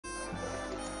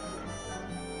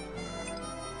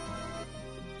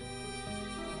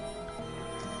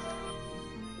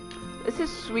This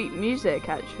is sweet music,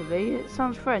 actually. It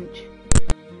sounds French.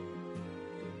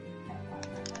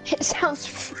 It sounds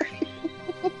French.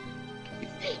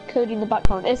 Cody in the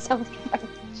background. It sounds French.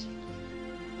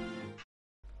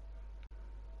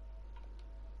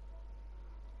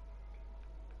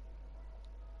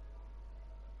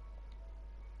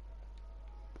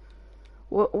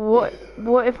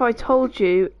 What if I told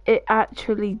you it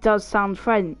actually does sound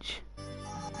French?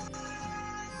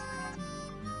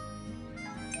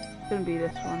 It's gonna be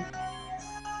this one.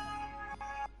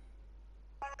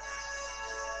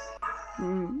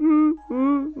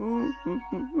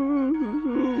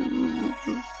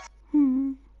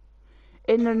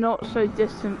 In the not so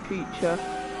distant future.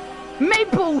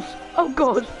 Maples! Oh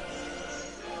god!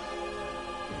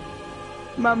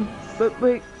 Mum,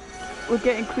 we're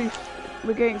getting close.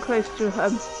 We're getting close to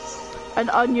an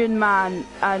onion man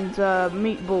and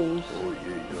meatballs.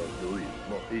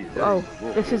 Oh,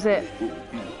 this is it.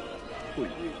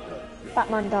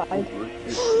 Batman died.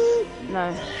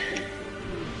 No.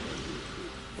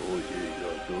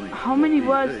 How many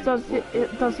words does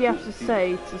he have to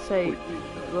say?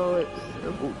 Well,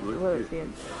 it's the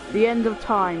end. The end of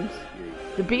times.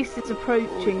 The beast is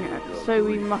approaching, so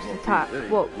we must attack.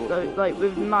 What? Like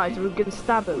with knives? We're gonna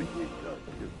stab him.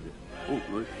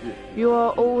 You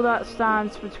are all that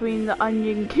stands between the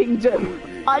Onion Kingdom.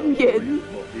 Onion?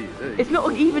 It's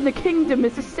not even a kingdom,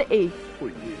 it's a city.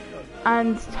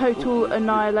 And total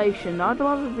annihilation. I'd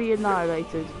rather be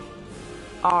annihilated.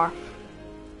 Arf.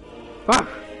 Arf.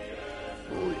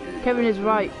 Kevin is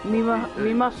right.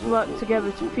 We must work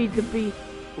together to feed the beast.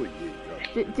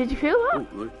 Did you feel that?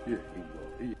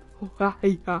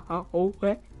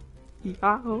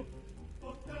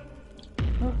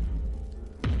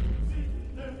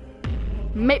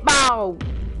 Meatball!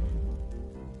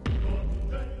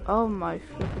 Oh my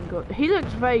flipping god. He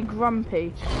looks very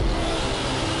grumpy.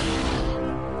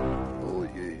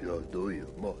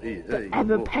 The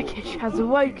ever peckish has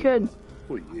awoken.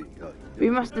 We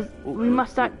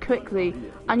must act quickly.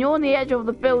 And you're on the edge of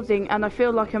the building and I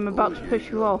feel like I'm about to push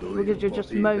you off because you're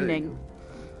just moaning.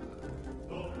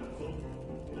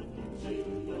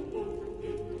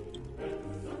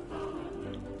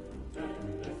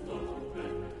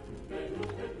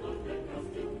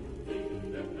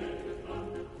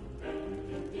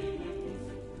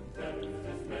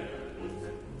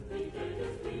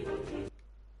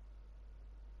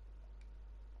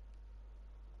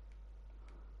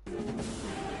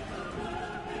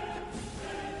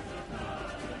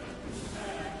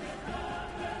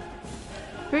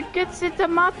 Forget the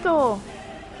tomato.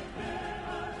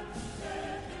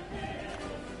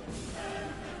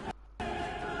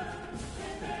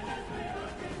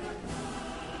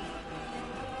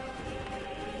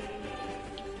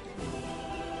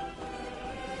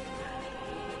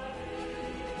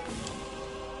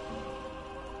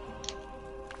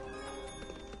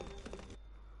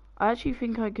 I actually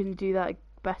think I can do that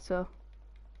better.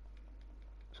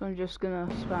 So I'm just gonna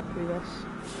spam through this.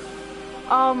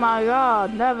 Oh my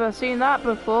god, never seen that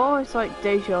before. It's like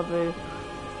deja vu.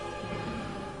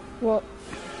 What?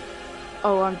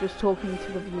 Oh, I'm just talking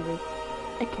to the viewers.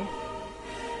 Okay.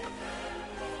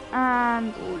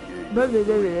 And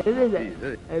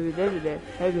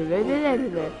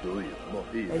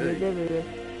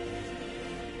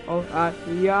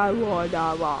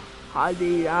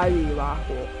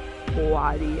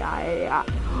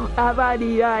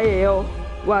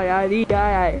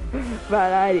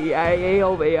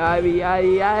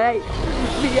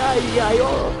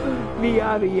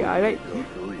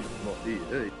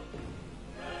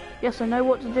yes, I know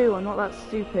what to do. I'm not that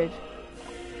stupid.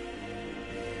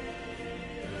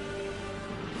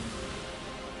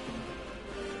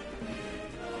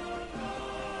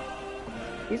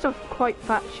 These are quite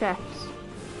fat chefs.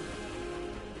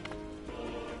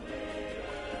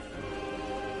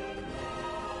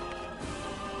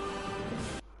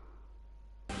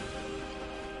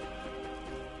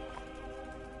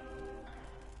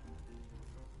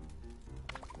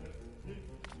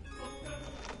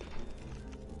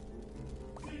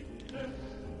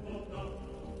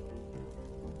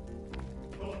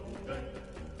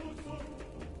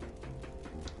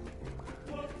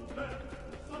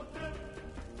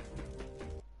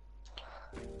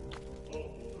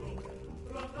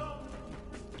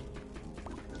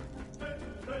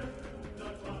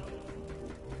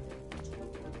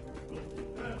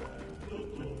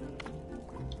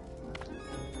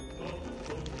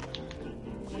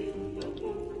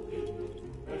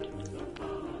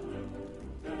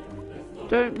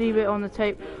 Don't leave it on the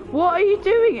tape. What are you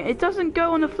doing? It doesn't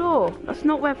go on the floor. That's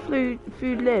not where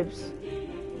food lives.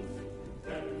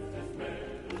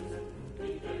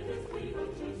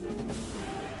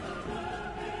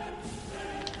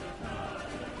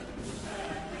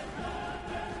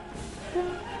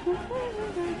 I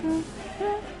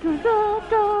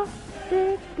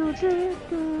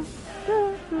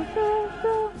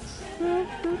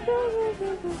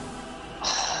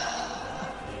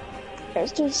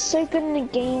was doing so good in the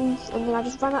games, and then I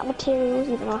just ran out of materials,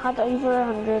 even though I had over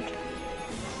 100,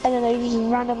 and then I just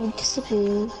randomly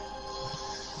disappeared.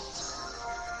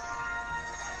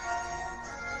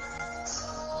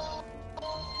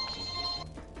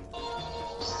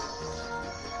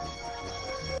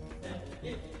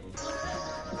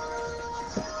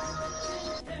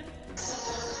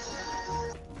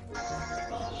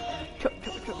 Chop.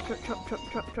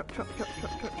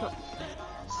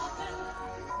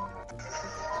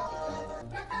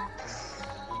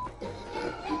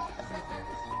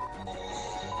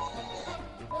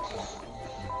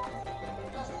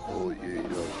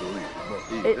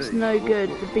 It's no good.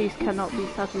 The beast cannot be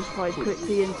satisfied.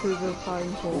 Quickly into the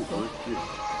fine portal.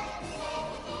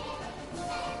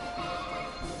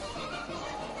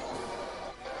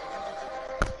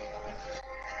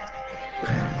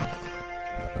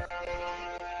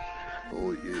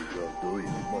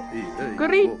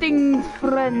 Greetings,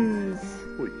 friends!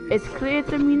 It's clear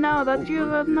to me now that you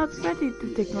are not ready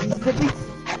to take on the beast.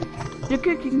 Your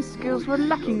cooking skills were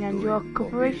lacking and your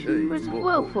cooperation was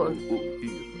woeful.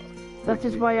 That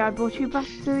is why I brought you back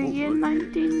to the year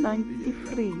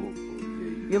 1993.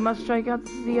 You must strike out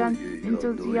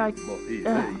into the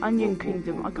Onion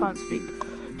Kingdom. I can't speak.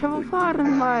 Travel far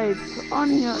and wide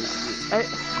on your...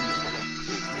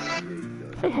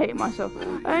 I hate myself.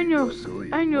 Earn your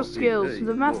skills.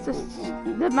 The master.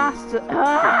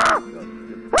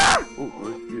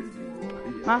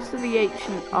 Master the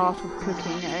ancient art of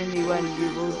cooking. Only when you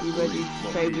will be ready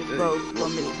to save this world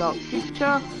from its dark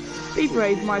future. Be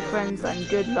brave, my friends, and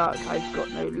good luck. I've got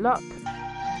no luck.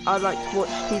 I'd like to watch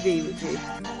TV with you.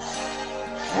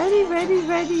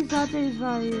 Ready,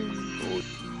 satisfying.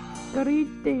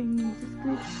 Greetings.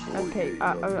 Okay,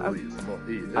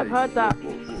 I've heard that.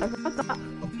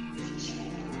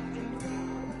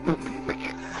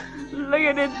 Look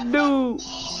at it do.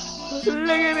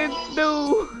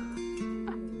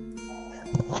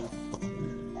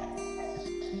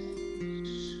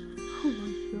 Oh my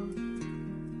god.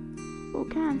 All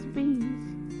kinds of beans.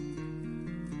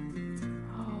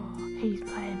 Oh, he's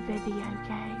playing video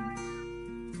games.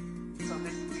 So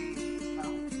basically,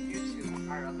 you two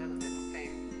are a little bit the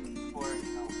same for,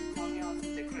 calling out the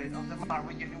secret of the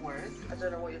Marvel Universe. I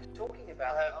don't know what you're talking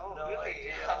about. I have no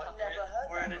idea.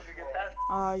 Where did you get that?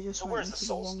 I just went into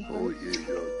the wrong place.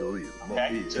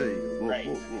 Okay, right.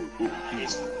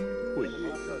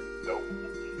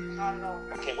 No.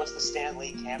 Okay, what's the Stan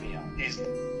Lee cameo? He's the...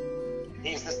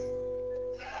 This is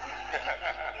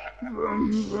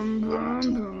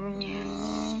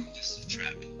a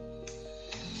trap.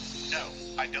 No,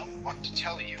 I don't want to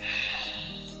tell you.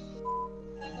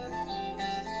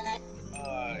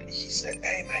 He said,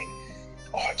 hey, mate.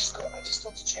 Oh, I just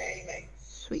got to Jay, mate.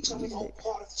 Sweet Tell me the whole music.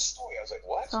 part of the story. I was like,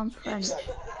 what? Sounds French. He's like,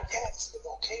 yeah, it's the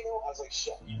volcano. I was like,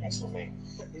 shut you mess with me.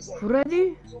 He's like,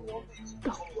 Ready? Tell me the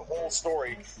whole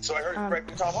story. So I heard it right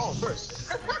from Tom Holland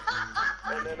first.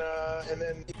 and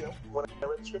then, you know, when I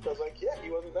read the script, I was like, yeah, he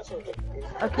wasn't messing with me.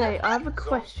 Okay, I have a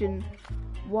question.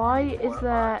 Why is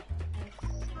there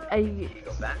a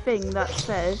thing that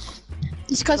says...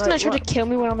 This guy's gonna try to kill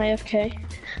me when I'm AFK.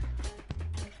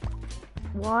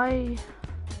 Why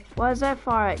is there a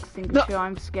fire extinguisher? No.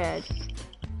 I'm scared.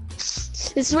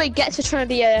 This is what he gets for trying to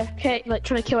be AFK, like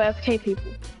trying to kill AFK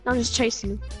people. I'm just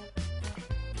chasing him.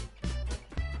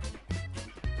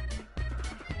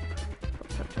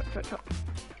 Chop.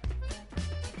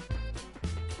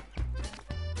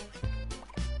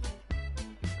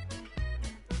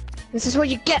 This is what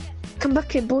you get. Come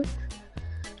back here, boy.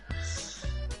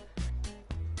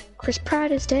 Chris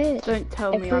Pratt is dead. Don't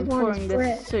tell me I'm Everyone pouring is this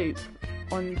bread. soup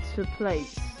onto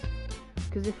plates.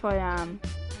 Because if I am...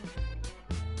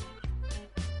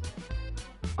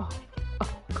 Oh.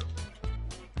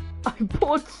 I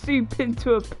poured soup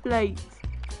into a plate.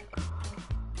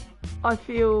 I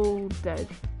feel dead.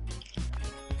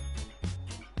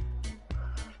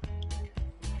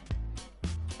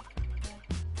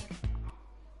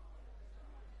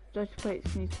 Those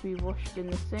plates need to be washed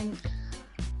in the sink.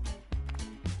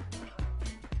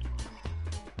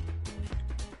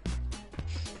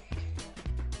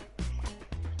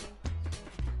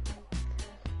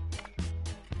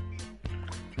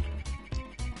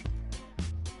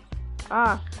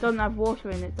 Ah, doesn't have water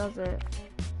in it, does it?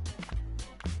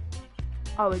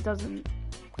 Oh, it doesn't.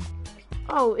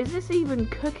 Oh, is this even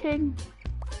cooking?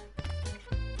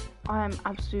 I am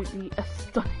absolutely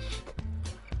astonished.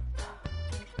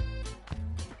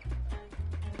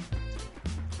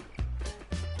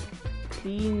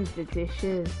 cleans the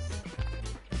dishes.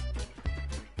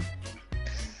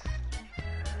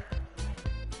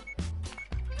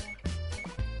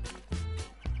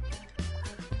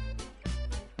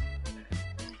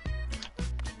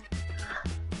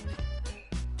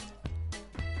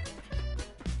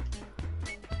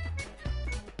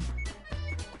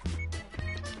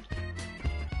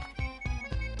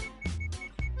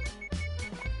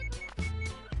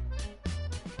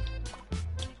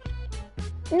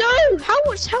 No! How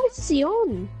much health is he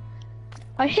on?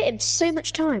 I hit him so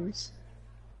much times.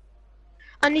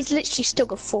 And he's literally still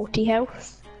got 40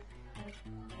 health.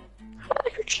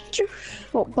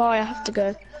 Well, bye, I have to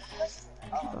go.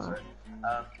 Oh, boy.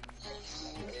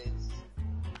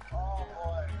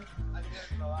 I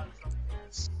didn't know I'm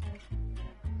something.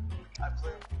 I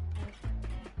play.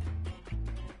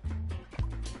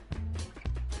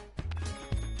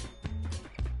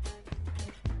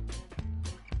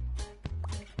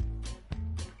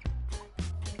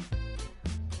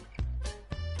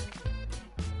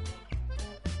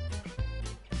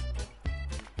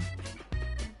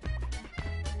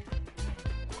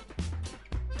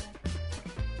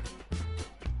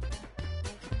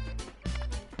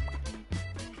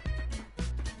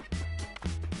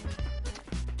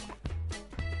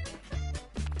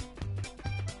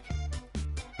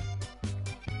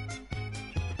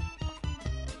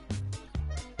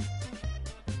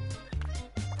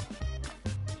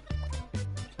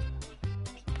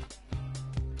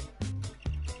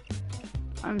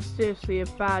 I'm seriously a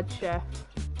bad chef.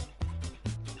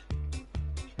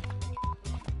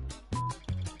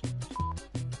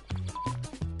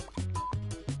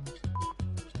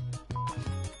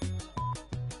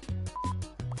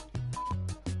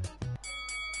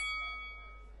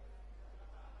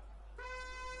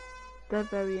 They're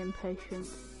very impatient.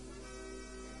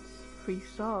 3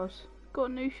 stars. Got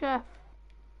a new chef.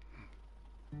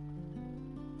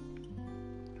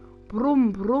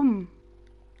 Brum brum.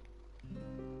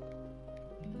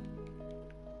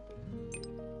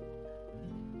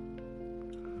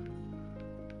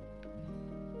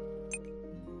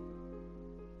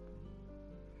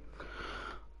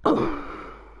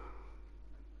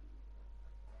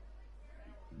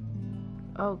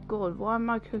 Oh god, why am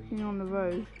I cooking on the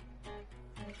road?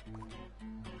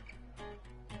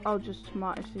 Oh, just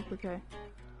tomato soup, okay.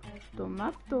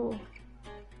 Tomato.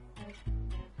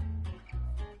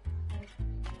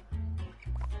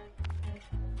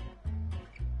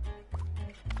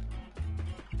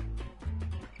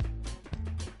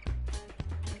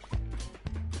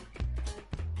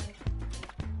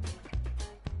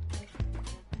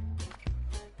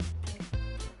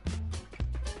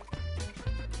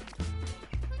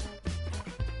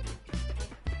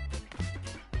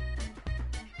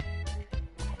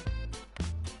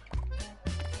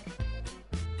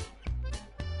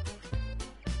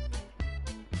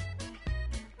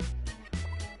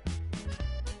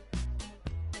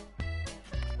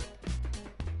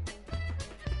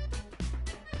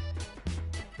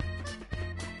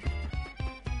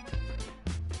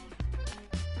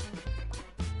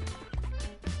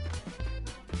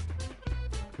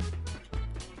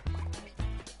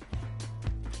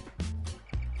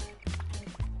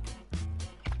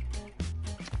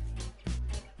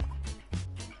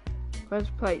 Where's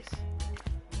the plates?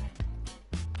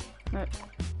 No,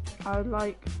 I would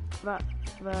like that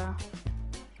there.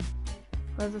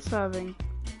 Where's the serving?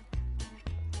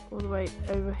 All the way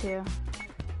over here.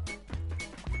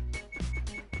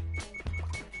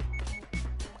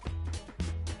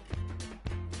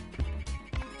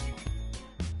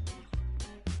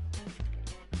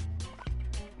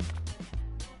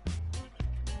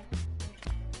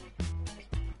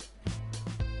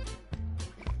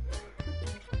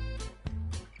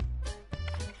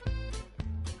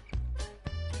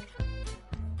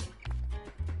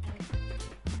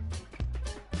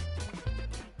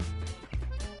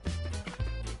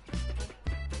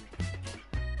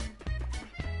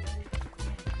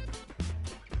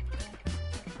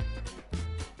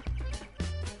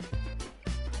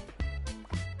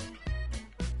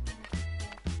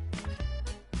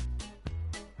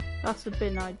 That's the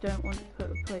bin, I don't want to put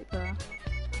the plate there.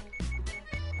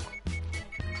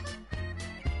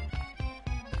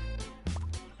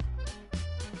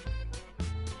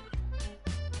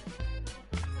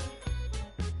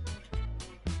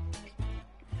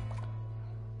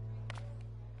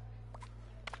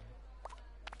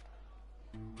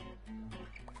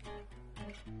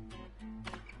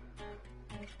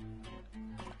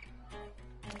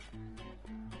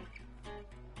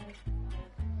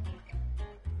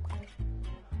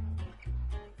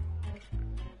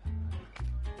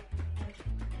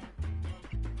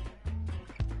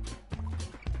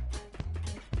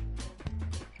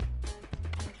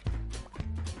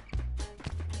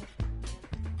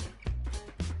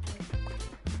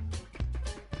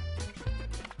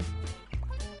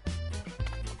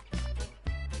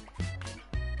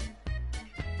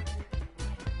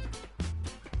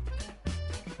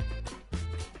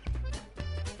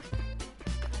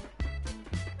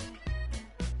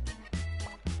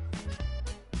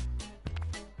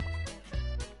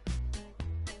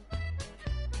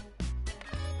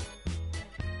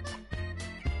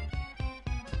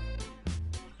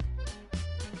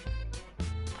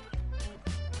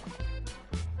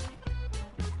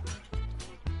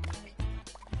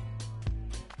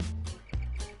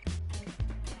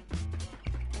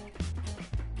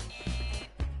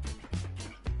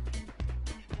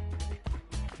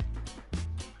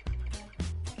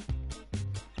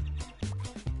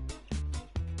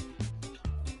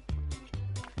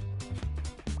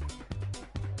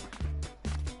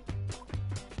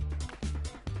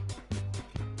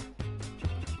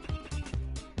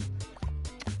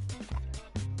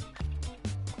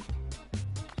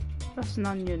 That's an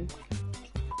onion.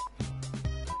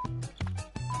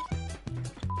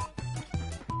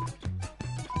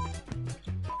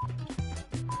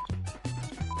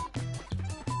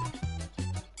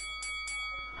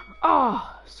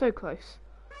 Oh, so close.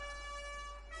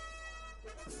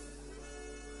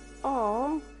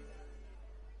 Oh.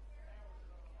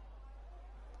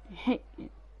 Hey.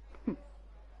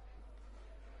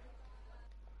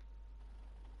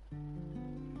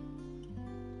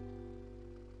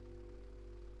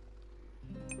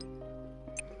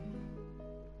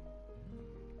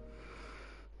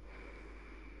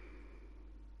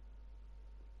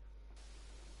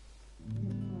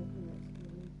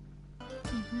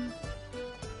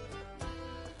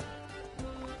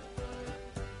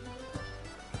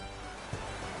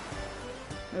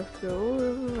 Let's go all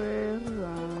the way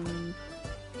around.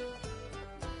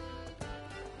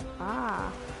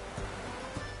 Ah.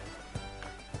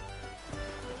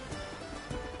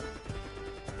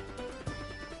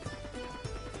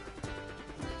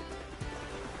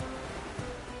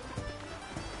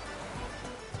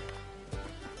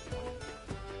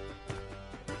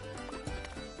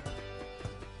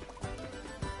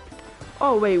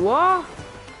 Oh wait, what?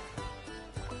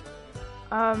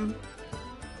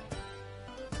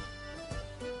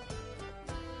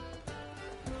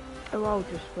 Oh, I'll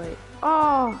just wait.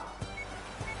 Oh!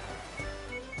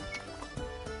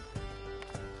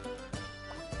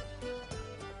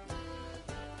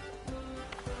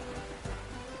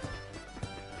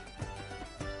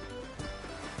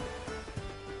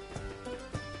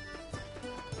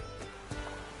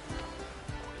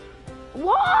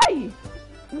 Why?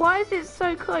 Why is it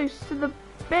so close to the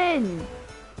bin?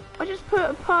 I just put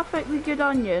a perfectly good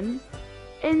onion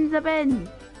in the bin.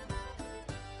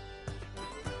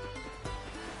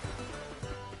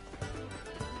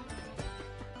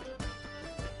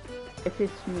 If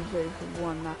this moves over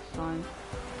one last time.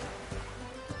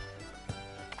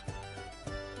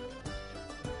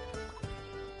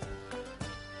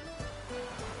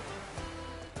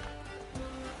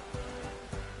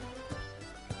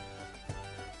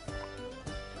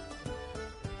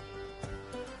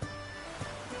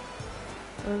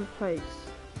 Over place.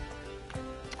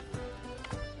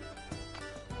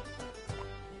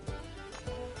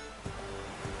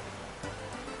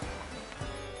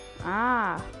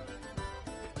 Ah.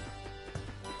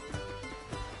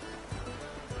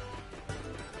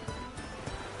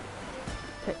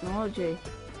 Technology.